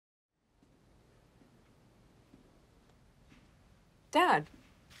Dad,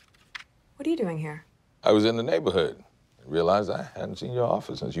 what are you doing here? I was in the neighborhood and realized I hadn't seen your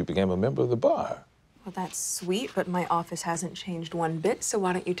office since you became a member of the bar. Well, that's sweet, but my office hasn't changed one bit, so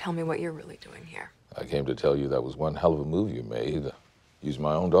why don't you tell me what you're really doing here? I came to tell you that was one hell of a move you made. Use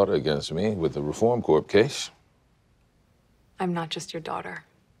my own daughter against me with the Reform Corp case. I'm not just your daughter.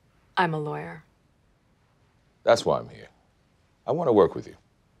 I'm a lawyer. That's why I'm here. I want to work with you.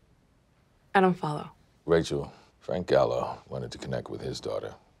 I don't follow. Rachel, Frank Gallo wanted to connect with his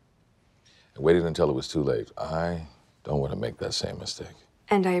daughter and waited until it was too late. I don't want to make that same mistake.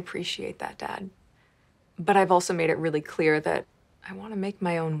 And I appreciate that, Dad. But I've also made it really clear that I want to make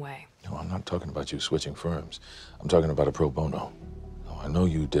my own way. No, I'm not talking about you switching firms. I'm talking about a pro bono. Oh, I know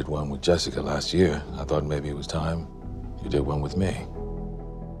you did one with Jessica last year. I thought maybe it was time you did one with me.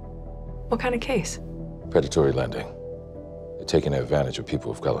 What kind of case? Predatory lending. You're taking advantage of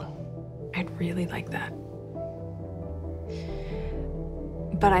people of color. I'd really like that.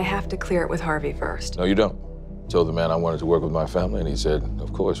 But I have to clear it with Harvey first. No, you don't. Told the man I wanted to work with my family, and he said,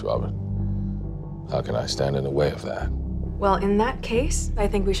 of course, Robert. How can I stand in the way of that? Well, in that case, I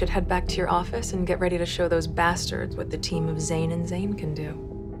think we should head back to your office and get ready to show those bastards what the team of Zane and Zane can do.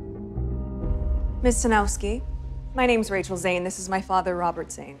 Ms. Sanowski, my name's Rachel Zane. This is my father,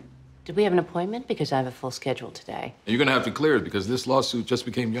 Robert Zane. Did we have an appointment? Because I have a full schedule today. You're gonna have to clear it because this lawsuit just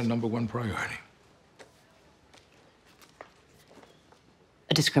became your #1 priority.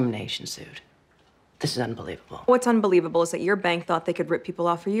 A discrimination suit. This is unbelievable. What's unbelievable is that your bank thought they could rip people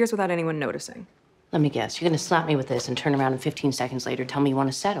off for years without anyone noticing. Let me guess, you're gonna slap me with this and turn around and 15 seconds later tell me you want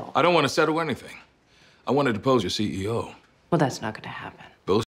to settle. I don't want to settle anything. I want to depose your CEO. Well, that's not gonna happen.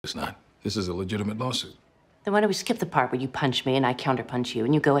 Bullshit, it's not. This is a legitimate lawsuit. Then why don't we skip the part where you punch me and I counterpunch you,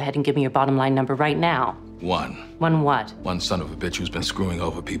 and you go ahead and give me your bottom line number right now? One. One what? One son of a bitch who's been screwing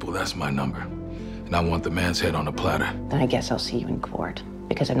over people. That's my number. And I want the man's head on a platter. Then I guess I'll see you in court,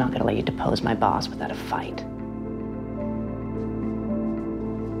 because I'm not gonna let you depose my boss without a fight.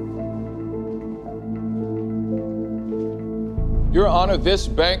 Your Honor, this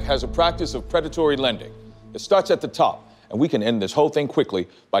bank has a practice of predatory lending. It starts at the top, and we can end this whole thing quickly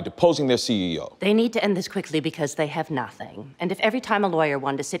by deposing their CEO. They need to end this quickly because they have nothing. And if every time a lawyer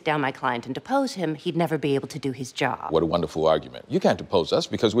wanted to sit down my client and depose him, he'd never be able to do his job. What a wonderful argument. You can't depose us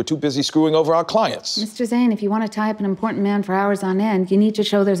because we're too busy screwing over our clients. Mr. Zane, if you want to tie up an important man for hours on end, you need to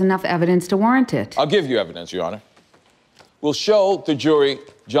show there's enough evidence to warrant it. I'll give you evidence, Your Honor. We'll show the jury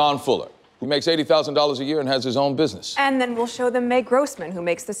John Fuller, who makes $80,000 a year and has his own business. And then we'll show them Meg Grossman, who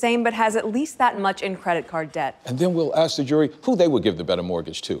makes the same but has at least that much in credit card debt. And then we'll ask the jury who they would give the better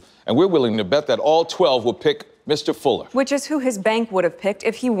mortgage to. And we're willing to bet that all 12 will pick Mr. Fuller. Which is who his bank would have picked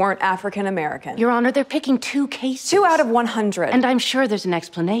if he weren't African American. Your Honor, they're picking 2 cases. 2 out of 100. And I'm sure there's an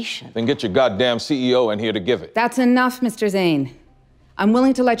explanation. Then get your goddamn CEO in here to give it. That's enough, Mr. Zane. I'm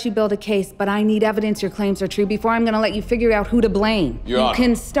willing to let you build a case, but I need evidence your claims are true before I'm going to let you figure out who to blame. Your Honor. You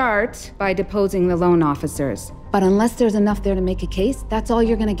can start by deposing the loan officers. But unless there's enough there to make a case, that's all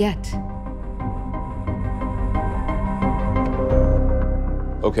you're going to get.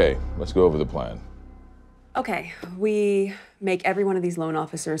 Okay, let's go over the plan. Okay, we make every one of these loan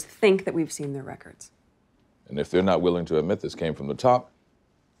officers think that we've seen their records. And if they're not willing to admit this came from the top,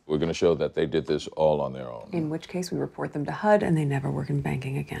 we're going to show that they did this all on their own. In which case, we report them to HUD and they never work in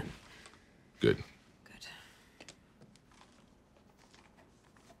banking again. Good. Good.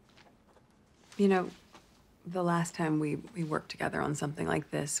 You know, the last time we worked together on something like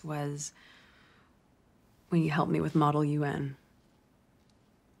this was when you helped me with Model UN.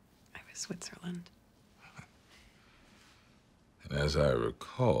 I was Switzerland. And as I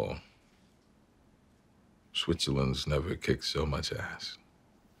recall, Switzerland's never kicked so much ass.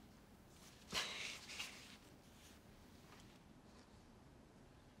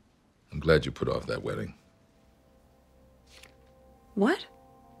 I'm glad you put off that wedding. What?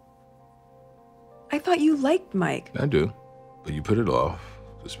 I thought you liked Mike. I do, but you put it off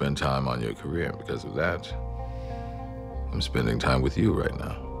to spend time on your career. Because of that, I'm spending time with you right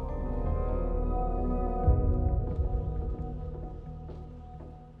now.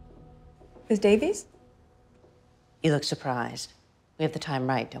 Ms. Davies? You look surprised. We have the time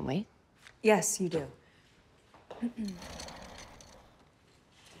right, don't we? Yes, you do.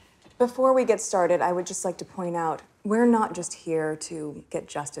 Before we get started, I would just like to point out, we're not just here to get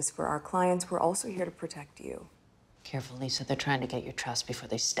justice for our clients, we're also here to protect you. Careful, Lisa. They're trying to get your trust before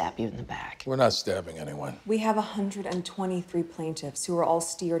they stab you in the back. We're not stabbing anyone. We have 123 plaintiffs who are all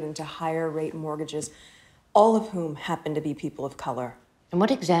steered into higher rate mortgages, all of whom happen to be people of color. And what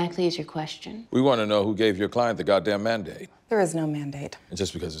exactly is your question? We want to know who gave your client the goddamn mandate. There is no mandate. And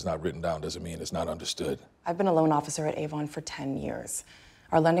just because it's not written down doesn't mean it's not understood. I've been a loan officer at Avon for 10 years.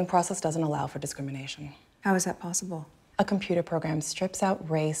 Our lending process doesn't allow for discrimination. How is that possible? A computer program strips out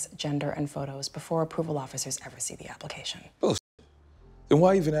race, gender, and photos before approval officers ever see the application. Bullshit. Then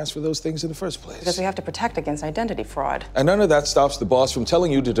why even ask for those things in the first place? Because we have to protect against identity fraud. And none of that stops the boss from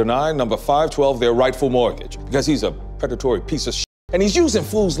telling you to deny number 512 their rightful mortgage. Because he's a predatory piece of shit. And he's using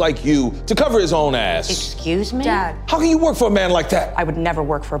fools like you to cover his own ass. Excuse me? Dad. How can you work for a man like that? I would never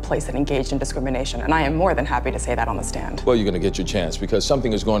work for a place that engaged in discrimination, and I am more than happy to say that on the stand. Well, you're gonna get your chance because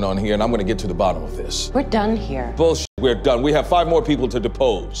something is going on here and I'm gonna get to the bottom of this. We're done here. Bullshit, we're done. We have 5 more people to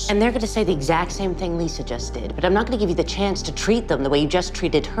depose. And they're gonna say the exact same thing Lisa just did, but I'm not gonna give you the chance to treat them the way you just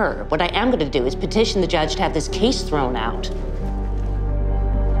treated her. What I am gonna do is petition the judge to have this case thrown out.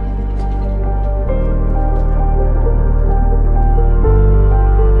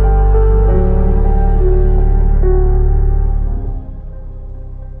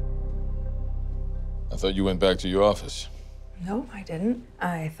 I thought you went back to your office. No, I didn't.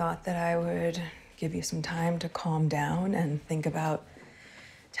 I thought that I would give you some time to calm down and think about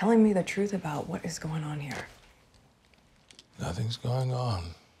telling me the truth about what is going on here. Nothing's going on.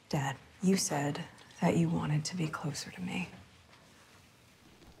 Dad, you said that you wanted to be closer to me.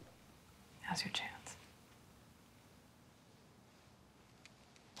 Now's your chance.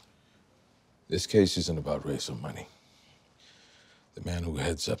 This case isn't about race or money. The man who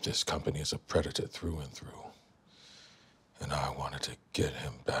heads up this company is a predator through and through. And I wanted to get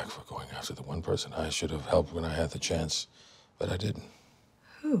him back for going after the one person I should have helped when I had the chance, but I didn't.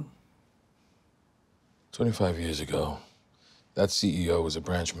 Who? 25 years ago, that CEO was a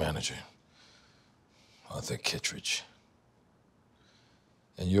branch manager, Arthur Kittredge.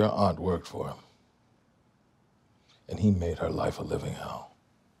 And your aunt worked for him. And he made her life a living hell.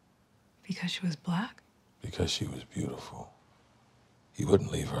 Because she was black? Because she was beautiful. He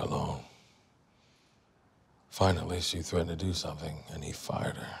wouldn't leave her alone. Finally, she threatened to do something, and he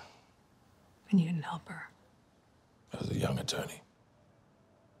fired her. And you didn't help her? I was a young attorney.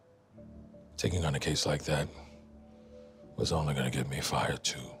 Taking on a case like that was only going to get me fired,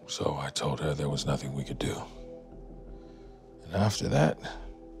 too. So I told her there was nothing we could do. And after that,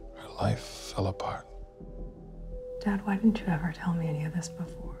 her life fell apart. Dad, why didn't you ever tell me any of this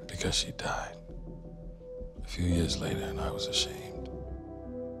before? Because she died. A few years later, and I was ashamed.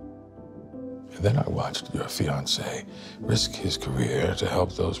 And then I watched your fiancé risk his career to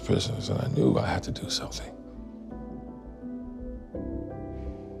help those prisoners, and I knew I had to do something.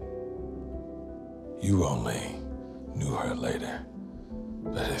 You only knew her later.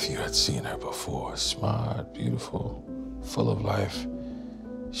 But if you had seen her before, smart, beautiful, full of life,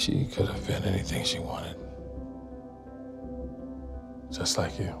 she could have been anything she wanted. Just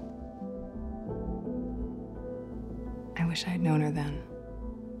like you. I wish I'd known her then.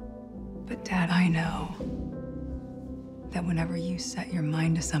 But Dad, I know that whenever you set your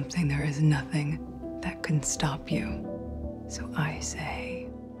mind to something, there is nothing that can stop you. So I say,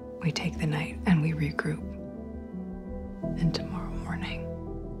 we take the night and we regroup. And tomorrow morning,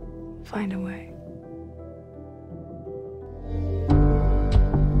 find a way.